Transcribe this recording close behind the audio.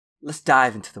Let's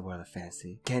dive into the world of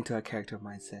fantasy, get into our character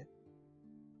mindset,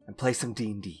 and play some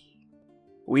D&D.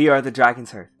 We are the Dragons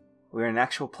Hearth. We are an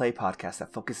actual play podcast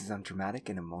that focuses on dramatic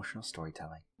and emotional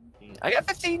storytelling. I got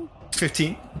 15.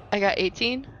 15. I got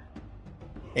 18.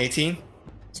 18.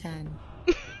 10.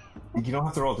 You don't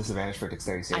have to roll disadvantage for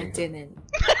dexterity saving. I didn't.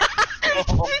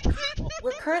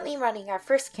 We're currently running our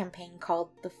first campaign called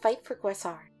The Fight for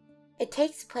Guessar. It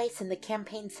takes place in the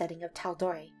campaign setting of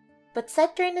Tal'Dorei, but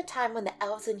set during the time when the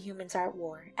elves and humans are at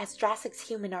war as Drassic's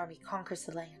human army conquers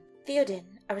the land. Theoden,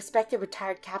 a respected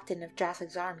retired captain of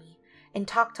Drassic's army, and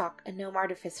Tok Tok, a gnome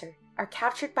artificer, are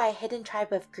captured by a hidden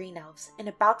tribe of green elves and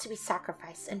about to be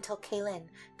sacrificed until Kaylin,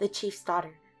 the chief's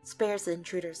daughter, spares the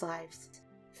intruders' lives.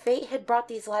 Fate had brought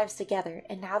these lives together,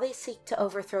 and now they seek to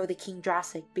overthrow the King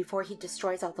Drassic before he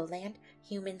destroys all the land,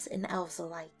 humans, and elves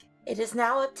alike. It is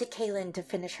now up to Kaylin to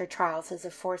finish her trials as a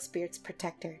Forest Spirit's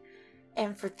protector,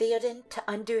 and for Theoden to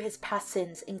undo his past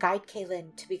sins and guide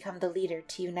Kaylin to become the leader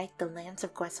to unite the lands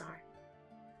of Guessar.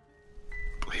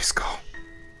 Please go.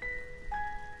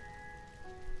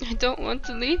 I don't want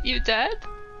to leave you, Dad.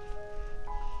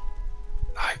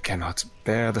 I cannot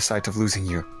bear the sight of losing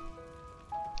you.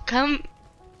 Come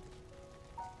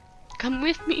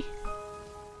with me.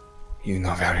 You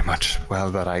know very much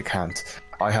well that I can't.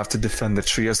 I have to defend the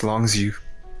tree as long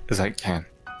as I can.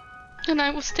 And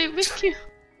I will stay with you.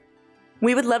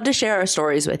 We would love to share our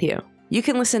stories with you. You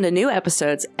can listen to new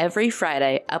episodes every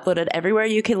Friday, uploaded everywhere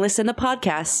you can listen to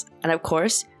podcasts. And of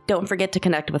course, don't forget to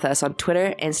connect with us on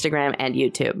Twitter, Instagram, and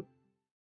YouTube.